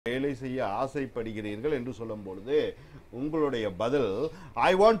வேலை செய்ய ஆசைப்படுகிறீர்கள் என்று சொல்லும் பொழுது உங்களுடைய பதில்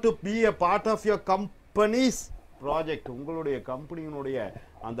I want to be a part of your company's project. உங்களுடைய கம்பெனியினுடைய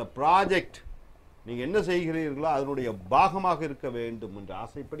அந்த ப்ராஜெக்ட் நீங்க என்ன செய்கிறீர்களோ அதனுடைய பாகமாக இருக்க வேண்டும் என்று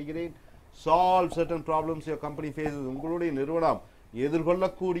ஆசைப்படுகிறேன். Solve certain problems your company faces. உங்களுடைய நிறுவனம்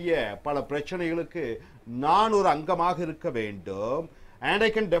எதிர்கொள்ளக்கூடிய பல பிரச்சனைகளுக்கு நான் ஒரு அங்கமாக இருக்க வேண்டும். And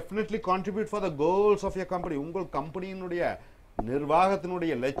I can definitely contribute for the goals of your company. உங்கள் கம்பெனியினுடைய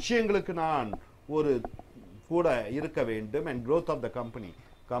நிர்வாகத்தினுடைய லட்சியங்களுக்கு நான் ஒரு கூட இருக்க வேண்டும். and growth of the company,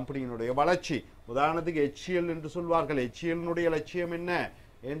 கம்பெனியினுடைய வளர்ச்சி. உதாரணத்துக்கு HCL என்று சொல்வார்கள். HCLனுடைய லட்சியம் என்ன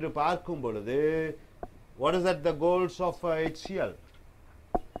என்று பார்க்கும் பொழுது what is that the goals of HCL?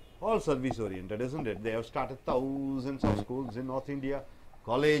 All service oriented, isn't it? They have started thousands of schools in North India,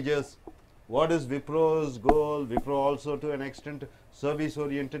 colleges. What is Wipro's goal? Wipro also to an extent service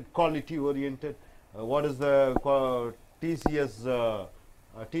oriented, quality oriented. What is the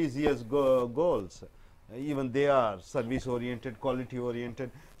TCS goals? Even they are service oriented, quality oriented.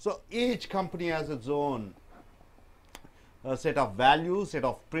 So each company has its own set of values, set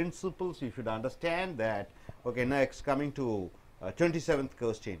of principles. You should understand that. Okay, next, coming to 27th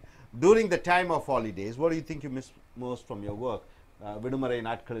question. During the time of holidays, what do you think you miss most from your work? விடுமுறை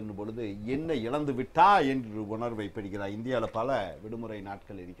நாட்களின் பொழுது என்ன இழந்து விட்டா என்று உணர்வை பெறுகிறார். இந்தியாவில் பல விடுமுறை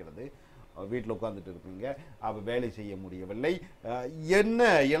நாட்கள் இருக்கிறது. வீட்டில் உட்கார்ந்துட்டு இருப்பீங்க, அப்போ வேலை செய்ய முடியவில்லை, என்ன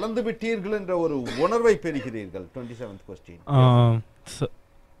இழந்து விட்டீர்கள் என்ற ஒரு உணர்வை பெறுகிறீர்கள். 27th question.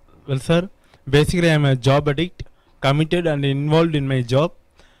 Well, sir, basically I am a job addict, committed and involved in my job.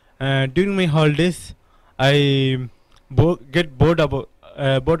 During my holidays, I get bored of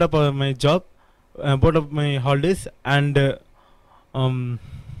my job, bored of my holidays, and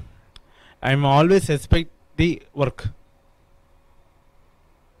I am always expect the work.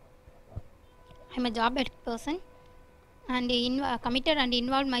 I am a job addict person and committed and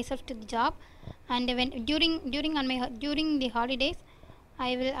involved myself to the job. And when during the holidays,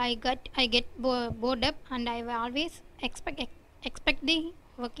 I get bored up, and I will always expect the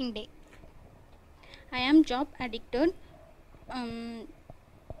working day. I am job addicted.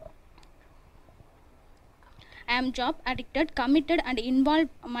 I am job addicted, committed and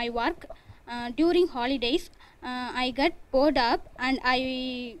involved my work. During holidays, I get bored up, and I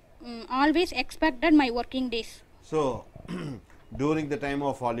always expected my working days. So during the time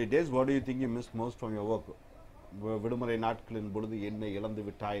of holidays, what do you think you missed most from your work? விடுமுறை நாட்களின் பொழுது என்ன இழந்து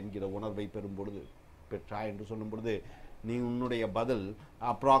விட்டாய் என்கிற உணர்வை பெறும் பொழுது பெற்றாய் என்று சொல்லும் பொழுது நீ உன்னுடைய பதில்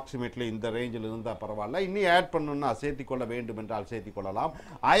அப்ராக்சிமேட்லி இந்த ரேஞ்சில் இருந்தால் பரவாயில்ல, இன்னும் ஆட் பண்ணணும்னா சேர்த்திக்கொள்ள வேண்டும் என்றால் சேர்த்திக்கொள்ளலாம்.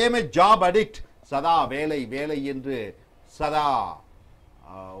 I am a job addict. சதா வேலை வேலை என்று சதா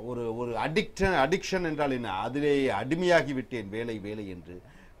ஒரு அடிக்ஷன் என்றால் என்ன, அதிலே அடிமையாகி விட்டேன் வேலை வேலை என்று.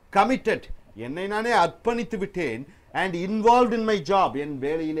 கமிட்டட், என்னை நானே அர்ப்பணித்து விட்டேன். And involved in my job, என்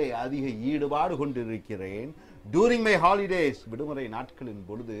வேலையிலே அதிக ஈடுபாடு கொண்டிருக்கிறேன். டூரிங் மை ஹாலிடேஸ், விடுமுறை நாட்களின்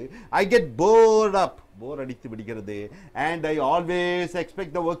பொழுது ஐ கெட் போர்ட் அப், போர் அடித்து விடுகிறது. And I always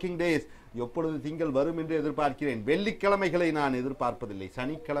expect the working days, எப்பொழுது திங்கள் வரும் என்று எதிர்பார்க்கிறேன். வெள்ளிக்கிழமைகளை நான் எதிர்பார்ப்பதில்லை,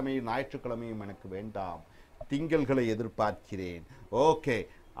 சனிக்கிழமையும் ஞாயிற்றுக்கிழமையும் எனக்கு வேண்டாம், திங்கள்களை எதிர்பார்க்கிறேன். ஓகே,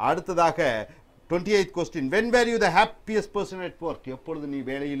 அடுத்ததாக 28th question. When were you the happiest person at work? எப்பொழுது நீ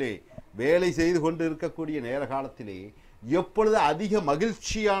வேலையிலே வேலை செய்து கொண்டு இருக்கக்கூடிய நேர காலத்திலே எப்பொழுது அதிக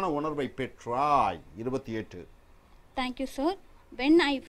மகிழ்ச்சியான உணர்வை பெற்றாய்? 28. Thank you, sir. When I